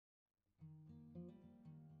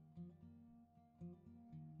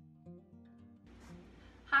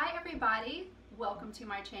everybody, welcome to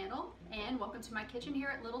my channel and welcome to my kitchen here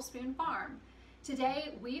at Little Spoon Farm.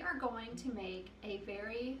 Today we are going to make a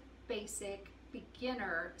very basic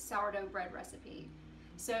beginner sourdough bread recipe.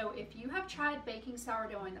 So if you have tried baking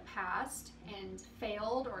sourdough in the past and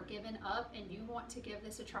failed or given up and you want to give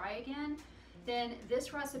this a try again, then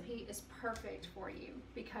this recipe is perfect for you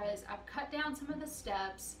because I've cut down some of the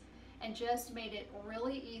steps and just made it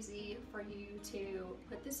really easy for you to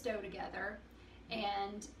put this dough together.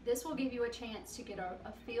 And this will give you a chance to get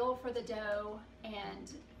a feel for the dough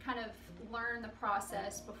and kind of learn the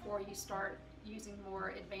process before you start using more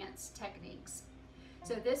advanced techniques.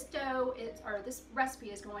 So this this recipe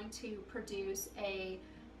is going to produce a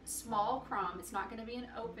small crumb. It's not going to be an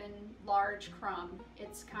open, large crumb.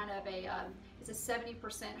 It's kind of it's a 70%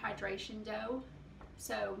 hydration dough.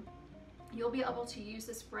 So you'll be able to use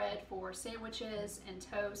this bread for sandwiches and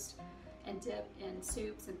toast and dip in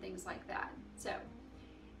soups and things like that. So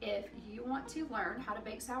if you want to learn how to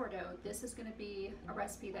bake sourdough, this is going to be a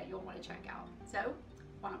recipe that you'll want to check out. So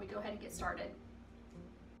why don't we go ahead and get started.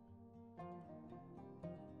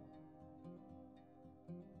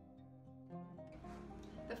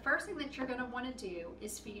 The first thing that you're going to want to do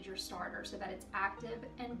is feed your starter so that it's active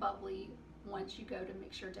and bubbly once you go to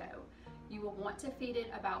mix your dough. You will want to feed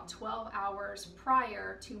it about 12 hours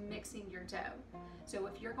prior to mixing your dough. So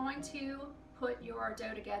if you're going to put your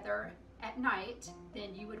dough together at night,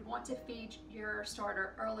 then you would want to feed your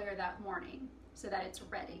starter earlier that morning so that it's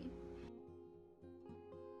ready.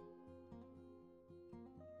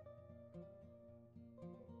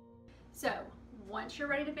 So once you're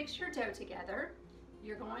ready to mix your dough together,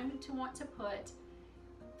 you're going to want to put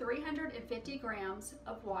 350 grams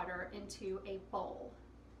of water into a bowl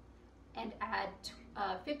and add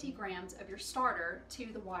 50 grams of your starter to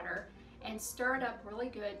the water and stir it up really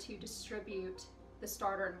good to distribute the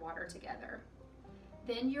starter and water together.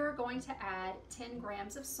 Then you're going to add 10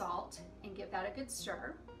 grams of salt and give that a good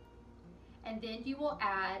stir. And then you will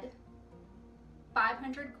add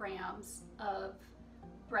 500 grams of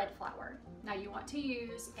bread flour. Now you want to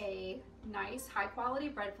use a nice high quality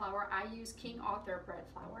bread flour. I use King Arthur bread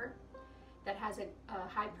flour that has a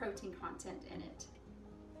high protein content in it.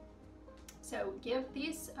 So give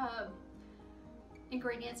these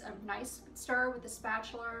ingredients a nice stir with the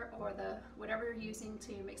spatula or whatever you're using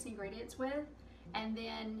to mix ingredients with, and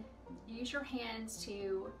then use your hands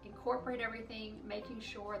to incorporate everything, making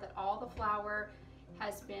sure that all the flour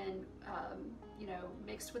has been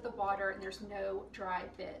mixed with the water and there's no dry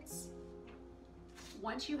bits.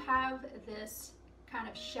 Once you have this kind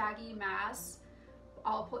of shaggy mass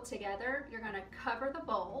all put together, you're going to cover the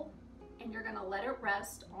bowl and you're going to let it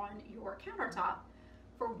rest on your countertop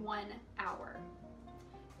for 1 hour.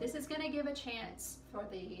 This is going to give a chance for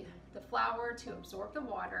the flour to absorb the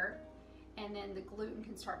water, and then the gluten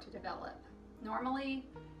can start to develop. Normally,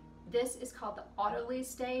 this is called the autolyse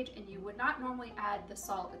stage, and you would not normally add the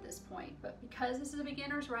salt at this point, but because this is a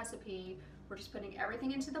beginner's recipe, we're just putting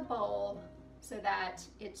everything into the bowl so that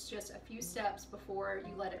it's just a few steps before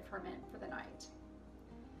you let it ferment for the night.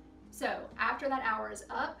 So after that hour is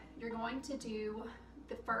up, you're going to do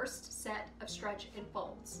the first set of stretch and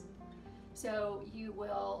folds. So you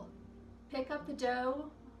will pick up the dough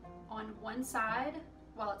on one side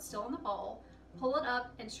while it's still in the bowl, pull it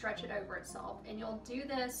up and stretch it over itself. And you'll do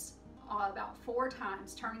this about 4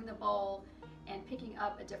 times, turning the bowl and picking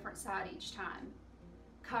up a different side each time.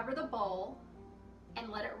 Cover the bowl and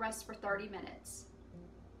let it rest for 30 minutes.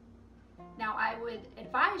 Now I would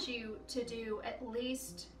advise you to do at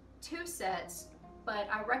least 2 sets, but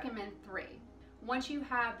I recommend 3. Once you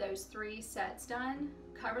have those 3 sets done,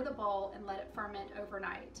 cover the bowl and let it ferment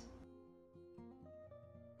overnight.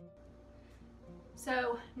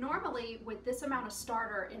 So normally with this amount of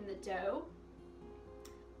starter in the dough,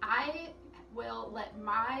 I will let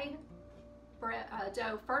my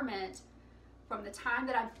dough ferment from the time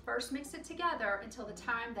that I first mix it together until the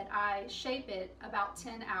time that I shape it, about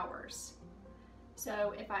 10 hours.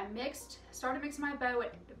 So if I started mixing my dough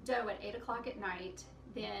at 8 o'clock at night,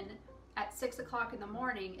 then at 6 o'clock in the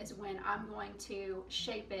morning is when I'm going to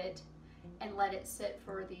shape it and let it sit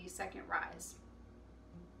for the second rise.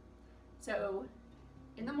 So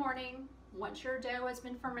in the morning, once your dough has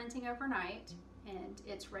been fermenting overnight and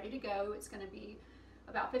it's ready to go, it's going to be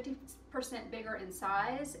about 50% bigger in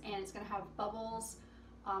size and it's going to have bubbles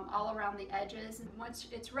all around the edges. And once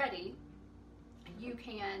it's ready, you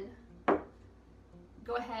can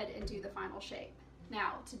go ahead and do the final shape.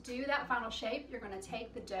 Now, to do that final shape, you're going to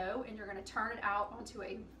take the dough and you're going to turn it out onto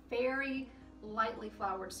a very lightly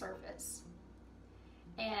floured surface.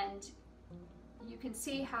 And you can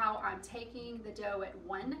see how I'm taking the dough at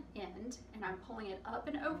one end and I'm pulling it up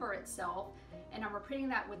and over itself, and I'm repeating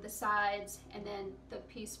that with the sides, and then the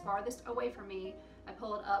piece farthest away from me, I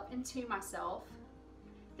pull it up into myself.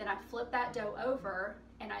 Then I flip that dough over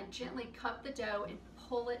and I gently cup the dough and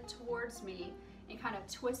pull it towards me, and kind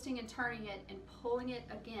of twisting and turning it and pulling it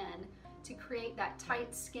again to create that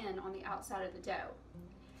tight skin on the outside of the dough.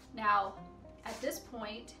 Now, at this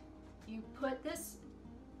point, you put this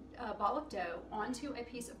ball of dough onto a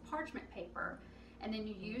piece of parchment paper, and then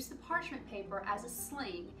you use the parchment paper as a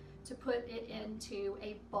sling to put it into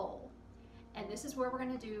a bowl. And this is where we're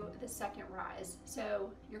going to do the second rise.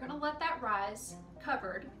 So you're going to let that rise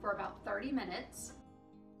covered for about 30 minutes.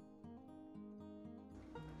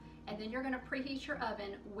 And then you're going to preheat your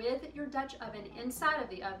oven with your Dutch oven inside of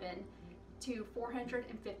the oven to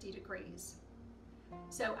 450 degrees.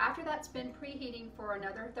 So after that's been preheating for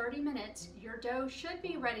another 30 minutes, your dough should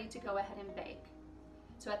be ready to go ahead and bake.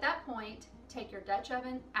 So at that point, take your Dutch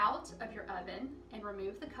oven out of your oven and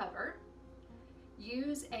remove the cover.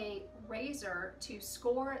 Use a razor to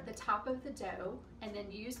score the top of the dough, and then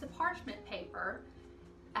use the parchment paper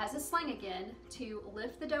as a sling again to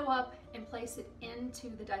lift the dough up and place it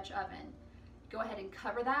into the Dutch oven. Go ahead and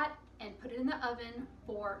cover that and put it in the oven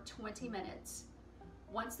for 20 minutes.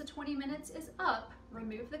 Once the 20 minutes is up,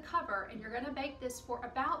 remove the cover, and you're going to bake this for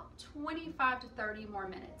about 25 to 30 more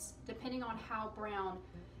minutes, depending on how brown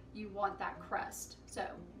you want that crust. So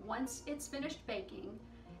once it's finished baking,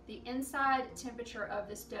 the inside temperature of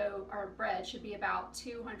this dough or bread should be about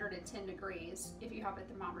 210 degrees. If you have a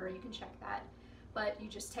thermometer, you can check that. But you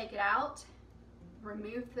just take it out,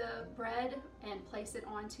 remove the bread, and place it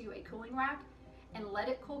onto a cooling rack and let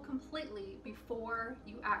it cool completely before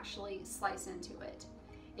you actually slice into it.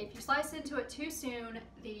 If you slice into it too soon,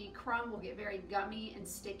 the crumb will get very gummy and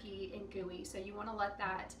sticky and gooey, so you want to let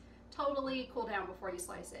that totally cool down before you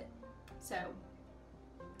slice it. So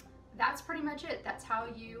that's pretty much it. That's how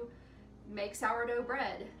you make sourdough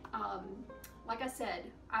bread. Like I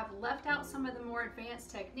said, I've left out some of the more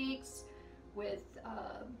advanced techniques with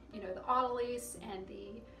you know, the autolyse and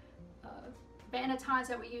the bannetons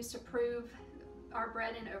that we use to prove our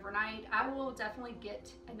bread in overnight. I will definitely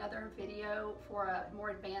get another video for a more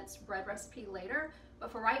advanced bread recipe later,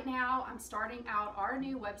 but for right now, I'm starting out our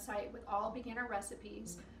new website with all beginner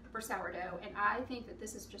recipes for sourdough, and I think that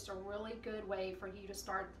this is just a really good way for you to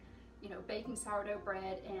start, you know, baking sourdough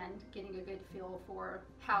bread and getting a good feel for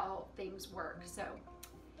how things work. So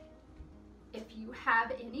if you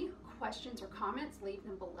have any questions or comments, leave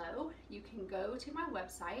them below. You can go to my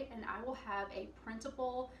website and I will have a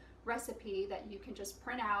printable recipe that you can just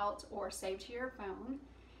print out or save to your phone.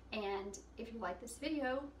 And if you like this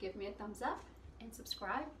video, give me a thumbs up and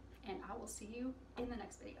subscribe, and I will see you in the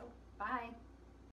next video. Bye.